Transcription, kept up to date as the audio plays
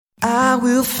I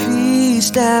will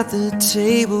feast at the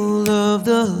table of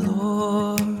the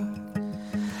Lord.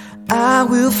 I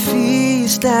will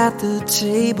feast at the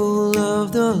table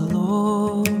of the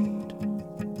Lord.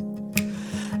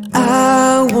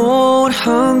 I won't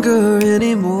hunger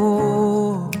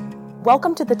anymore.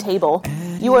 Welcome to The Table.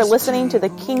 You are listening to the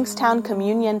Kingstown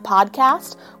Communion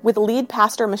podcast with lead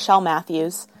pastor Michelle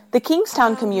Matthews. The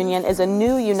Kingstown Communion is a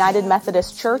new United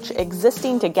Methodist church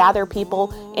existing to gather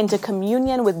people into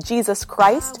communion with Jesus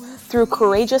Christ through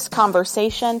courageous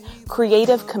conversation,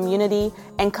 creative community,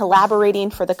 and collaborating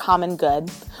for the common good.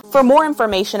 For more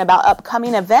information about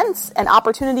upcoming events and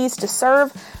opportunities to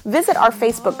serve, visit our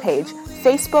Facebook page,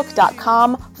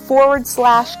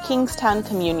 facebook.com/Kingstown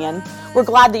Communion. We're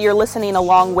glad that you're listening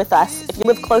along with us. If you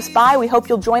live close by, we hope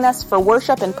you'll join us for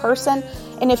worship in person.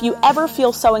 And if you ever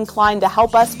feel so inclined to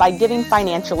help us by giving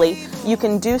financially, you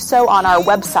can do so on our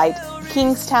website,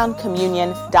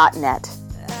 kingstowncommunion.net.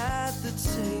 At the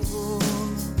table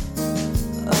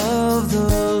of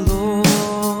the Lord,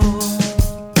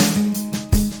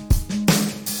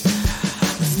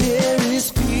 there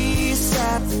is peace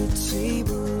at the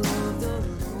table of the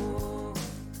Lord.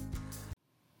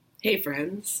 Hey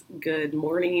friends, good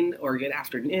morning or good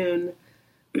afternoon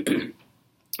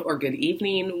or good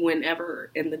evening, whenever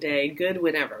in the day,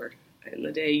 whenever in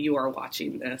the day you are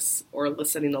watching this or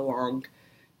listening along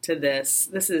to this.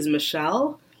 This is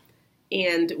Michelle,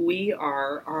 and we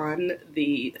are on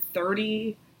the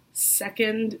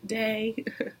 32nd day,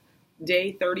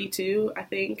 day 32, I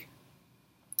think,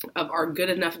 of our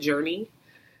good enough journey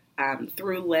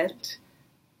through Lent.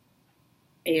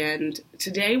 And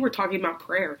today we're talking about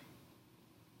prayer.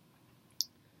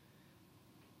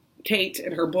 Kate,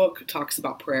 in her book, talks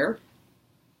about prayer.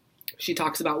 She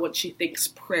talks about what she thinks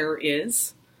prayer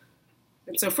is.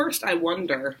 And so first I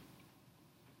wonder,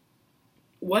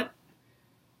 what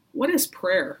is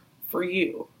prayer for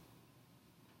you?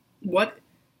 What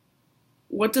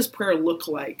does prayer look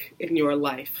like in your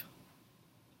life?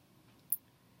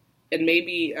 And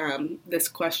maybe this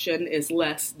question is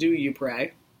less, do you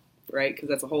pray? Right? Because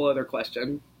that's a whole other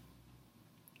question.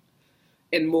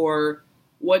 And more,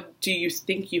 what do you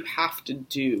think you have to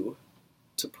do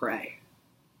to pray?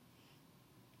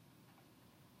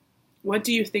 What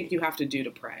do you think you have to do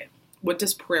to pray? What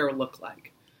does prayer look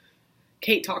like?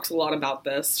 Kate talks a lot about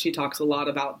this. She talks a lot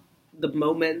about the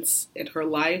moments in her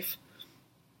life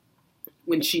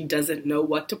when she doesn't know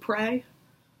what to pray,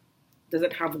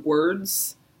 doesn't have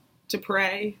words to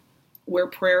pray, where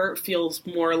prayer feels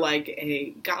more like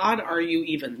a, God, are you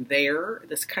even there?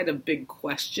 This kind of big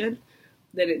question,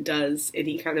 than it does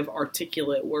any kind of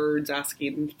articulate words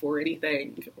asking for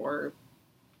anything or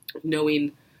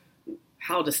knowing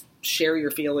how to share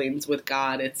your feelings with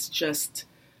God. It's just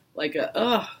like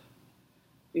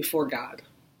before God.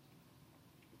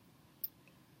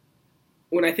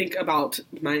 When I think about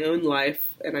my own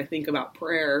life and I think about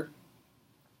prayer,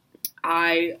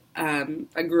 I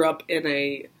grew up in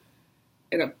a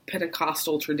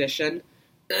Pentecostal tradition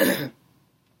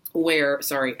where,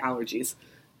 sorry, allergies.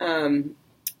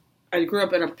 I grew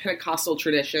up in a Pentecostal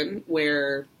tradition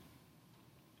where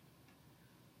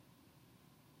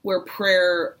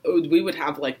prayer, we would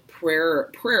have like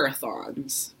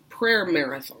prayer-a-thons, prayer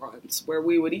marathons, where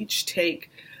we would each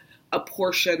take a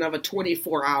portion of a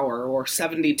 24-hour or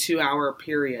 72-hour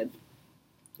period,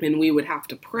 and we would have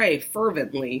to pray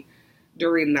fervently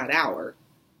during that hour.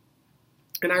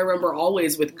 And I remember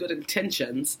always with good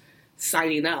intentions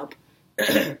signing up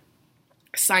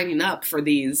for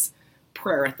these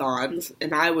prayer-a-thons,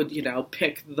 and I would,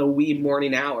 pick the wee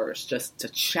morning hours just to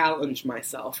challenge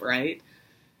myself, right?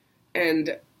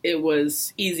 And it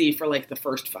was easy for like the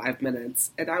first 5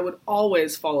 minutes, and I would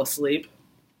always fall asleep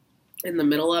in the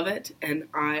middle of it, and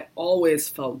I always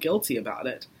felt guilty about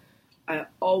it. I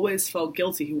always felt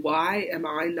guilty. Why am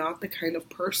I not the kind of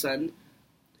person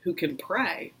who can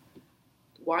pray?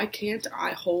 Why can't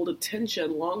I hold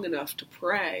attention long enough to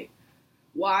pray?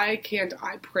 Why can't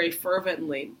I pray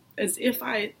fervently? As if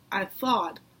I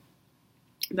thought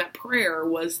that prayer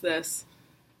was this,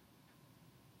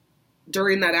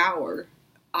 during that hour,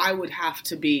 I would have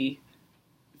to be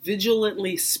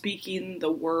vigilantly speaking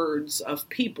the words of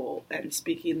people and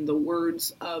speaking the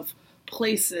words of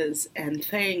places and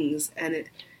things and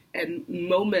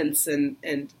moments and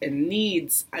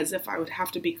needs, as if I would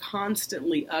have to be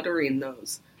constantly uttering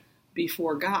those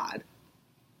before God.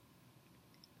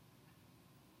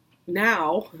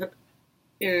 Now,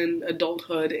 in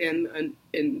adulthood, in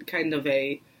kind of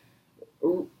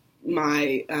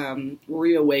my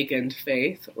reawakened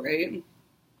faith, right?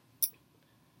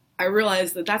 I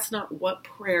realized that that's not what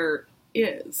prayer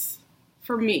is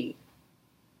for me.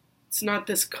 It's not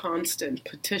this constant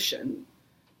petition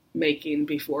making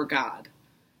before God.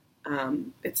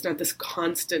 It's not this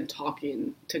constant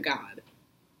talking to God,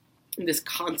 this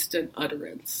constant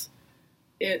utterance.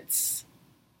 It's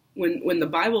when the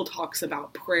Bible talks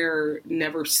about prayer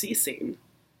never ceasing,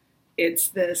 it's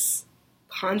this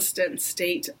constant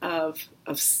state of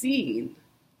seeing,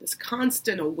 this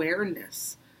constant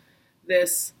awareness,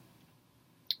 this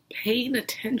paying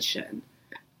attention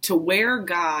to where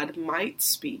God might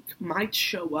speak, might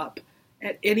show up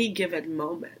at any given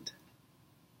moment.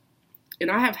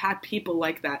 And I have had people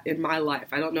like that in my life.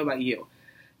 I don't know about you.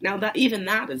 Now that even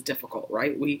that is difficult,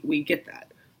 right? We get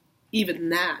that. Even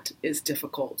that is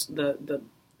difficult. The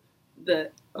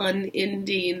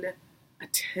unending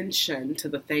attention to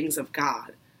the things of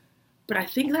God. But I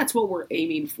think that's what we're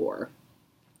aiming for.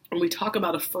 When we talk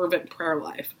about a fervent prayer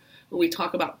life, when we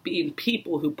talk about being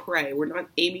people who pray, we're not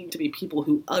aiming to be people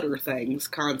who utter things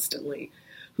constantly,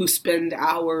 who spend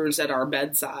hours at our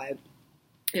bedside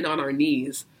and on our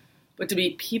knees, but to be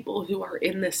people who are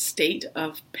in this state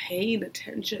of paying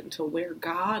attention to where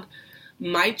God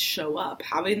might show up,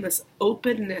 having this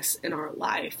openness in our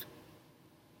life,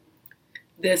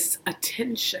 this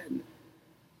attention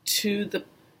to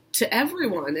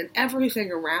everyone and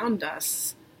everything around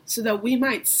us, so that we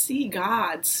might see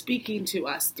God speaking to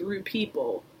us through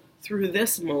people, through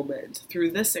this moment,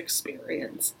 through this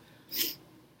experience.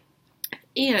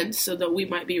 And so that we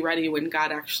might be ready when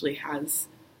God actually has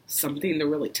something to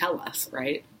really tell us,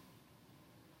 right?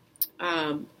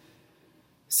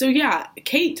 So yeah,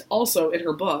 Kate also in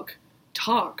her book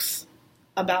talks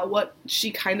about what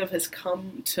she kind of has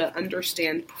come to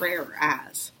understand prayer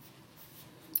as.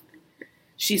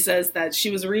 She says that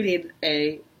she was reading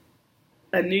an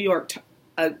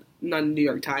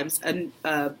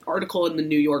article in the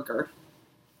New Yorker,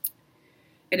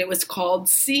 and it was called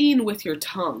 "Seeing with Your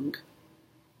Tongue."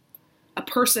 A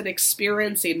person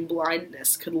experiencing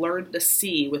blindness could learn to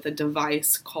see with a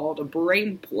device called a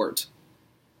brain port.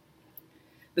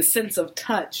 The sense of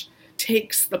touch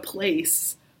takes the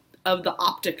place of the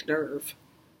optic nerve,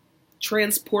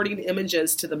 transporting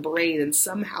images to the brain, and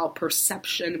somehow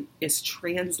perception is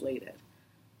translated.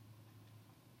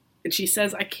 And she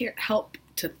says, I can't help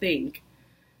to think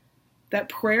that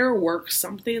prayer works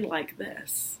something like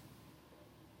this.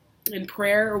 In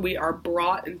prayer, we are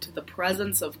brought into the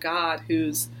presence of God,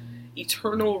 whose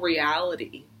eternal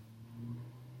reality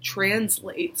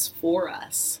translates for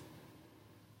us.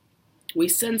 We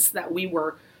sense that we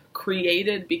were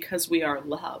created because we are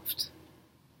loved.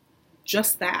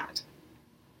 Just that.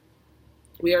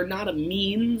 We are not a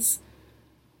means,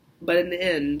 but an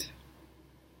end.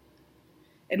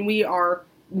 And we are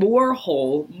more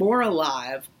whole, more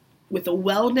alive, with a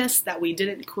wellness that we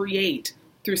didn't create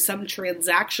through some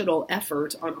transactional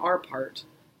effort on our part.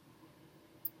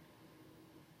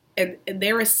 And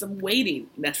there is some waiting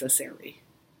necessary.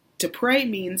 To pray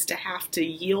means to have to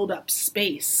yield up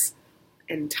space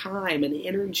and time and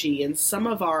energy and some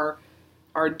of our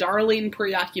darling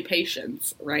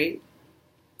preoccupations, right?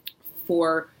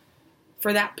 For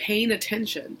that paying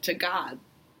attention to God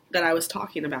that I was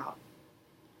talking about.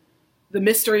 The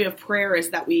mystery of prayer is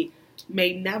that we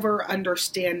may never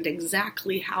understand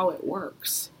exactly how it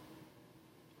works.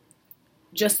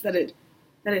 Just that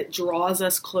it draws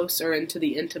us closer into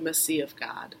the intimacy of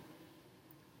God.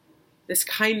 This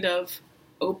kind of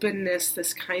openness,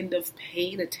 this kind of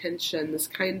paying attention, this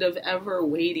kind of ever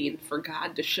waiting for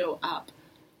God to show up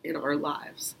in our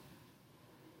lives.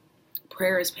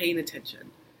 Prayer is paying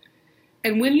attention.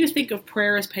 And when you think of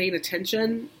prayer as paying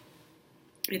attention,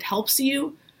 it helps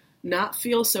you not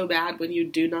feel so bad when you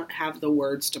do not have the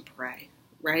words to pray,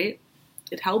 right?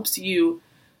 It helps you,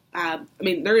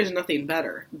 there is nothing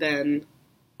better than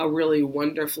a really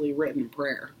wonderfully written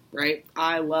prayer, right?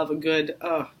 I love a good,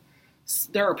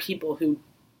 there are people who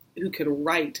can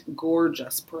write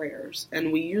gorgeous prayers,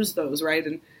 and we use those,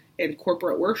 right, in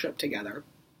corporate worship together.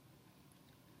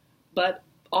 But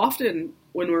often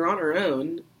when we're on our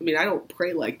own, I don't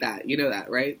pray like that. You know that,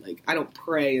 right? Like, I don't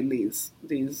pray in these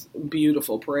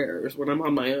beautiful prayers when I'm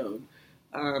on my own.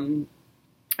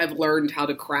 I've learned how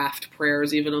to craft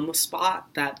prayers even on the spot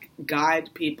that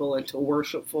guide people into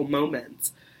worshipful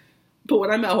moments. But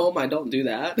when I'm at home, I don't do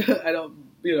that. I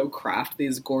don't, craft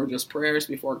these gorgeous prayers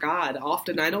before God.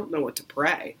 Often I don't know what to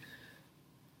pray.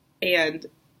 And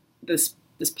this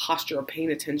posture of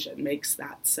paying attention makes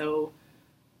that so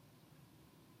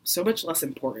much less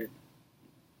important.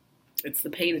 It's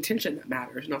the paying attention that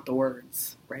matters, not the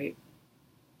words, right?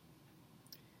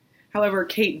 However,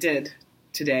 Kate did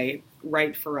today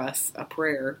write for us a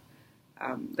prayer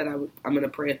that I'm going to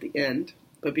pray at the end.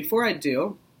 But before I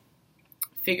do,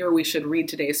 figure we should read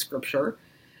today's scripture.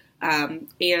 And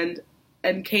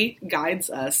Kate guides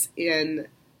us in,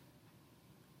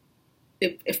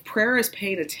 if prayer is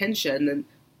paying attention, then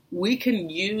we can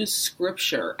use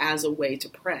scripture as a way to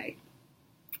pray,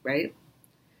 right?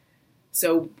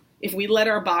 So if we let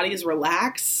our bodies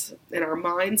relax and our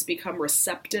minds become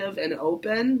receptive and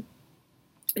open,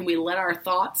 and we let our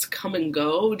thoughts come and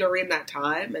go during that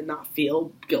time and not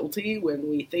feel guilty when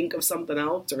we think of something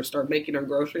else or start making our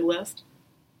grocery list,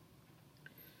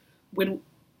 when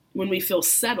we feel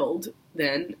settled,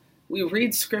 then we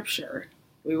read scripture.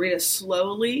 We read it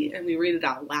slowly and we read it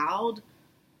out loud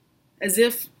as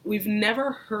if we've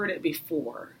never heard it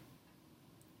before.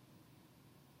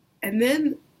 And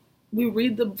then we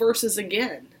read the verses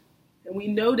again, and we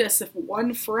notice if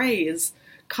one phrase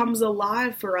comes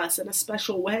alive for us in a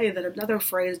special way that another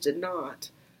phrase did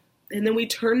not. And then we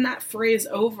turn that phrase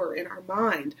over in our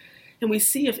mind, and we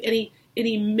see if any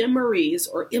memories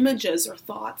or images or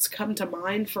thoughts come to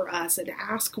mind for us, and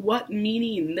ask what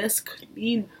meaning this could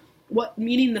mean, what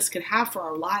meaning this could have for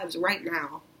our lives right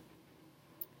now.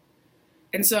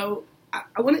 And so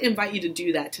I want to invite you to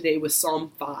do that today with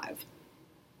Psalm 5.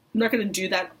 I'm not going to do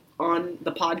that on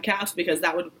the podcast because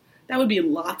that would be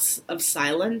lots of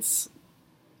silence,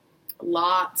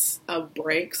 lots of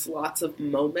breaks, lots of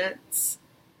moments.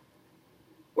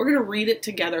 We're going to read it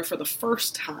together for the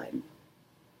first time.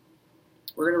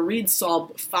 We're going to read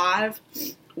Psalm 5,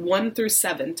 1 through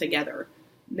 7 together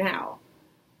now.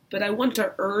 But I want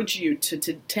to urge you to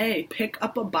today pick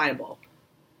up a Bible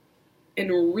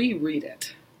and reread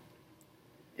it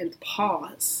and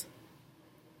pause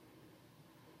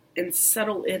and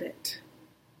settle in it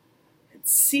and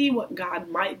see what God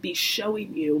might be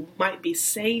showing you, might be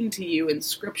saying to you in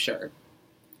Scripture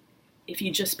if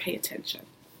you just pay attention.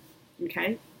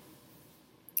 Okay?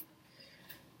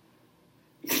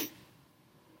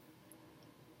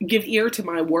 Give ear to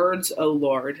my words, O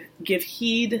Lord. Give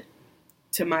heed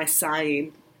to my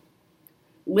sighing.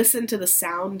 Listen to the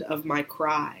sound of my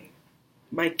cry,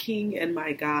 my King and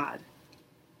my God.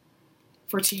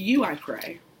 For to you I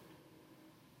pray.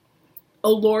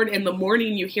 O Lord, in the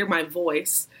morning you hear my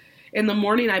voice. In the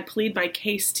morning I plead my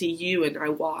case to you and I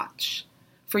watch.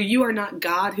 For you are not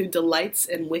God who delights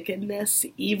in wickedness.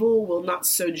 Evil will not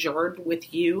sojourn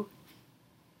with you.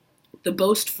 The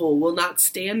boastful will not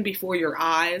stand before your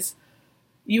eyes.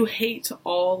 You hate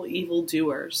all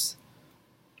evildoers.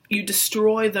 You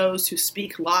destroy those who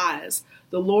speak lies.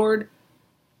 The Lord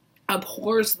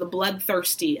abhors the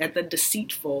bloodthirsty and the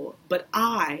deceitful. But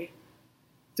I,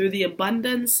 through the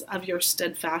abundance of your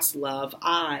steadfast love,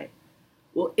 I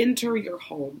will enter your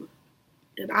home,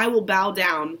 and I will bow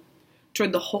down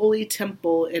toward the holy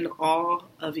temple in awe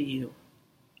of you.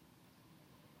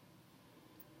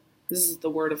 This is the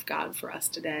word of God for us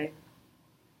today.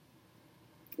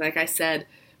 Like I said,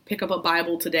 pick up a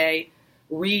Bible today,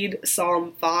 read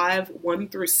Psalm 5, 1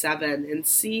 through 7, and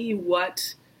see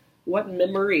what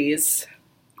memories,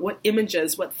 what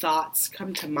images, what thoughts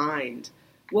come to mind.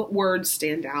 What words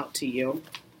stand out to you?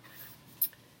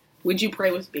 Would you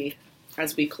pray with me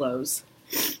as we close?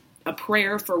 A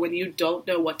prayer for when you don't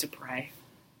know what to pray.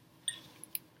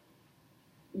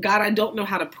 God, I don't know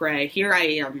how to pray. Here I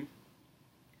am,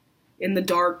 in the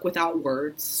dark without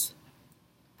words,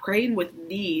 praying with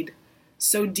need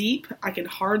so deep I can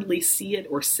hardly see it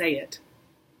or say it.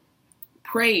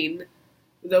 Praying,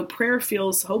 though prayer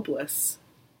feels hopeless.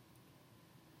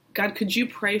 God, could you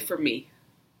pray for me?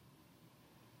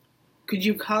 Could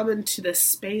you come into the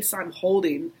space I'm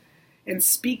holding and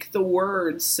speak the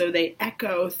words so they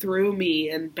echo through me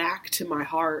and back to my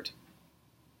heart?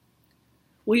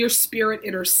 Will your Spirit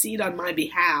intercede on my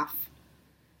behalf,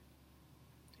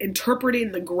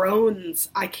 interpreting the groans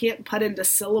I can't put into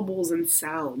syllables and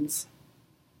sounds?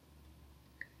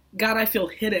 God, I feel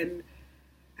hidden.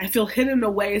 I feel hidden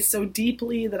away so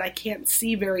deeply that I can't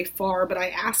see very far, but I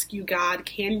ask you, God,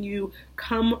 can you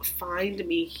come find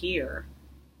me here?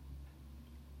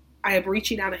 I am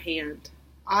reaching out a hand,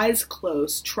 eyes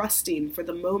closed, trusting for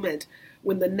the moment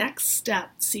when the next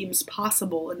step seems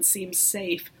possible and seems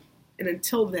safe. And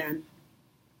until then,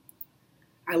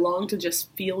 I long to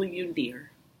just feel you near.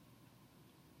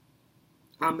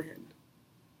 Amen.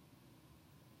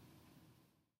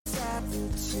 At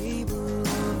the table